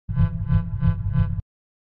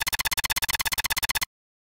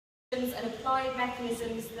and applied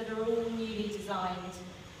mechanisms that are all newly designed.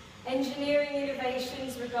 Engineering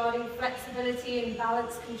innovations regarding flexibility and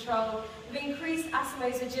balance control have increased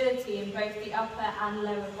ASIMO's agility in both the upper and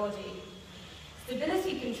lower body.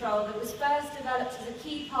 Stability control, that was first developed as a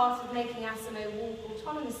key part of making ASIMO walk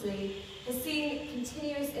autonomously, has seen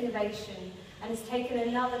continuous innovation and has taken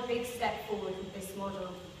another big step forward with this model.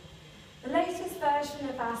 The latest version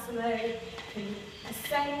of ASIMO can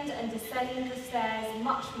ascend and descend the stairs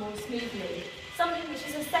much more smoothly, something which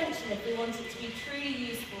is essential if we want it to be truly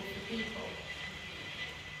useful for people.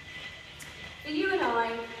 For you and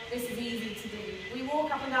I, this is easy to do. We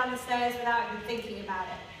walk up and down the stairs without even thinking about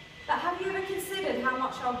it. But have you ever considered how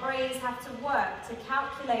much our brains have to work to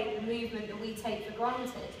calculate the movement that we take for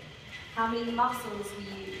granted? How many muscles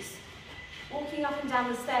we use? Walking up and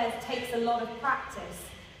down the stairs takes a lot of practice.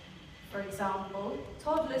 For example,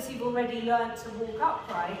 toddlers who've already learned to walk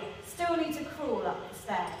upright still need to crawl up the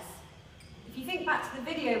stairs. If you think back to the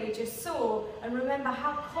video we just saw and remember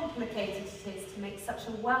how complicated it is to make such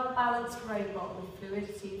a well-balanced robot with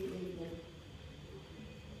fluidity of movement.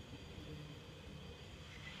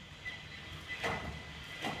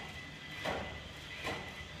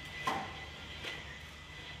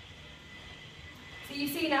 So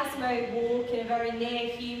you've seen ASIMO walk in a very near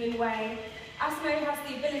human way. ASIMO has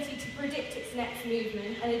the ability to predict its next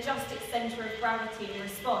movement and adjust its centre of gravity in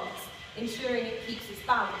response, ensuring it keeps its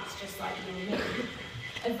balance, just like you and me.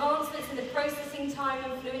 Advancements in the processing time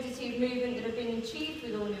and fluidity of movement that have been achieved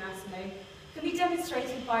with all new ASIMO can be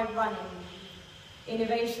demonstrated by running.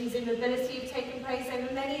 Innovations in mobility have taken place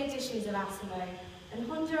over many editions of ASIMO, and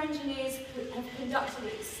Honda engineers have conducted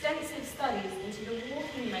extensive studies into the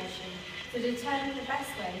walking motion to determine the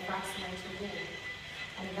best way for ASIMO to walk.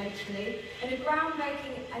 And eventually, in a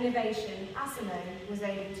groundbreaking innovation, ASIMO was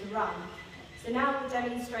able to run. So now we'll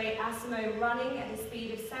demonstrate ASIMO running at a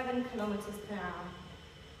speed of 7 kilometers per hour.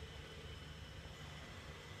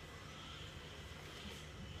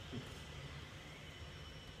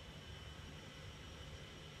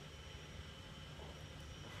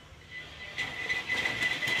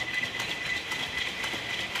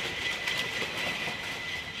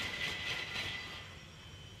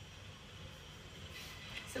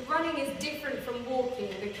 So running is different from walking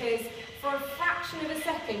because for a fraction of a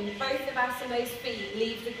second, both of ASIMO's feet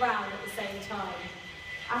leave the ground at the same time.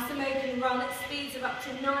 ASIMO can run at speeds of up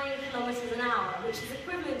to 9 kilometers an hour, which is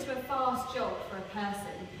equivalent to a fast jog for a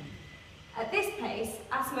person. At this pace,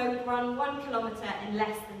 ASIMO would run 1 kilometer in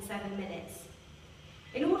less than 7 minutes.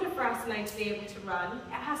 In order for ASIMO to be able to run,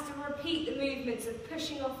 it has to repeat the movements of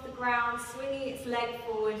pushing off the ground, swinging its leg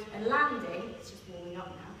forward and landing, it's just warming up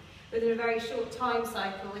now, within a very short time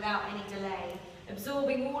cycle without any delay,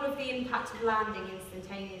 absorbing all of the impact of landing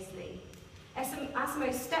instantaneously.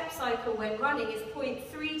 ASIMO's step cycle when running is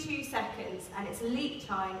 0.32 seconds and its leap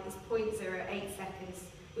time is 0.08 seconds,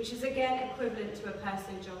 which is again equivalent to a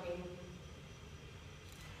person jogging.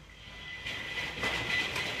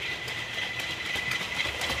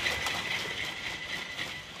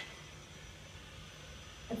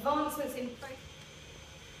 Advancements in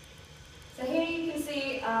So here you can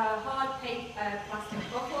see a hard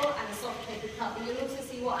plastic bottle and a soft paper cup, but you'll also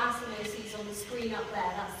see what ASIMO sees on the screen up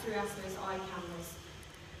there. That's through ASIMO's eye cameras.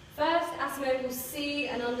 First, ASIMO will see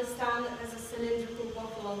and understand that there's a cylindrical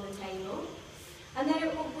bottle on the table, and then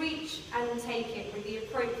it will reach and take it with the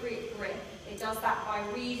appropriate grip. It does that by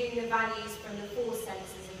reading the values from the force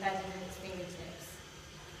sensors embedded in its fingertips.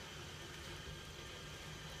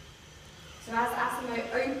 So as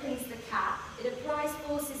ASIMO opens the cap, it applies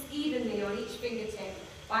forces evenly on each fingertip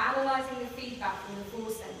by analysing the feedback from the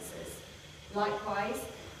force sensors. Likewise,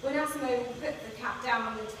 when ASIMO will put the cap down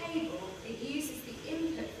on the table, it uses the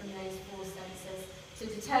input from those force sensors to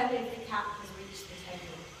determine if the cap has reached the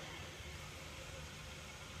table.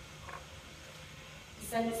 The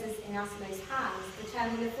sensors in ASIMO's hands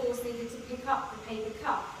determine the force needed to pick up the paper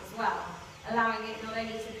cup as well, allowing it not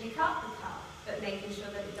only to pick up the cup, but making sure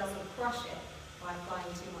that it doesn't crush it by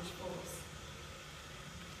applying too much force.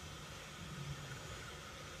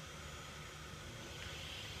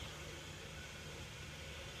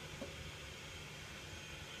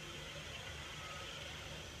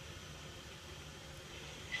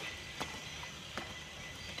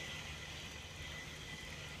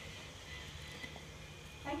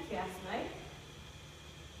 Thank you, ASIMO.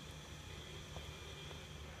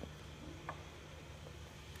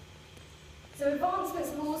 So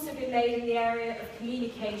advancements have also been made in the area of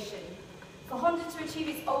communication. For Honda to achieve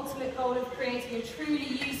its ultimate goal of creating a truly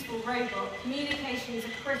useful robot, communication is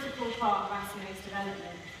a critical part of ASIMO's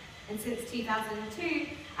development. And since 2002,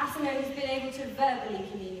 ASIMO has been able to verbally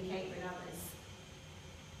communicate with others.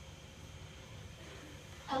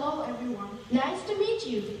 Hello everyone. Nice to meet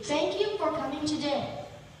you. Thank you for coming today.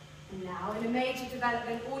 And now, in a major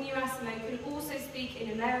development, all new ASIMO can also speak in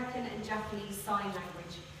American and Japanese Sign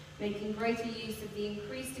Language, making greater use of the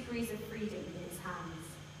increased degrees of freedom in its hands.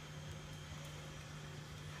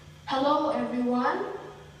 Hello everyone.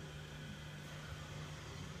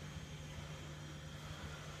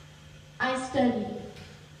 I study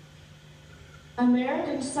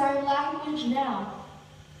American Sign Language now.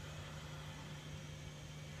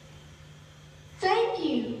 Thank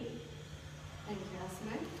you. Thank you,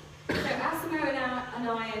 ASIMO. So ASIMO and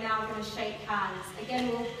I are now going to shake hands. Again,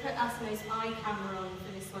 we'll put ASIMO's eye camera on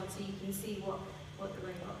for this one so you can see what the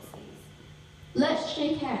robot sees. Let's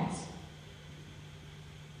shake hands.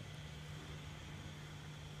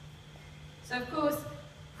 So of course,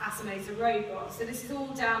 ASIMO's a robot, so this is all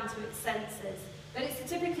down to its sensors. But it's a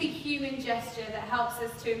typically human gesture that helps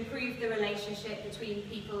us to improve the relationship between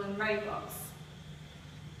people and robots.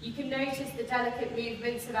 You can notice the delicate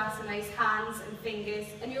movements of ASIMO's hands and fingers,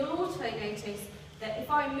 and you'll also notice that if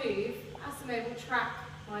I move, ASIMO will track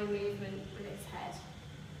my movement with its head.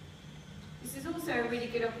 This is also a really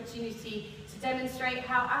good opportunity to demonstrate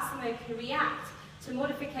how ASIMO can react to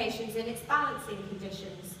modifications in its balancing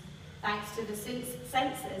conditions. Thanks to the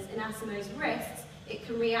sensors in ASIMO's wrists, it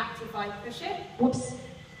can react if I push it. Whoops.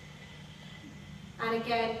 And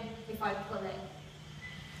again, if I pull it.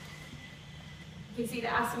 You can see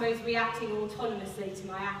that ASIMO is reacting autonomously to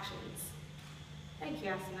my actions. Thank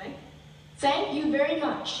you, ASIMO. Thank you very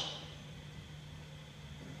much.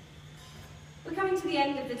 We're coming to the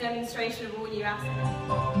end of the demonstration of all new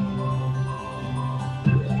ASIMO.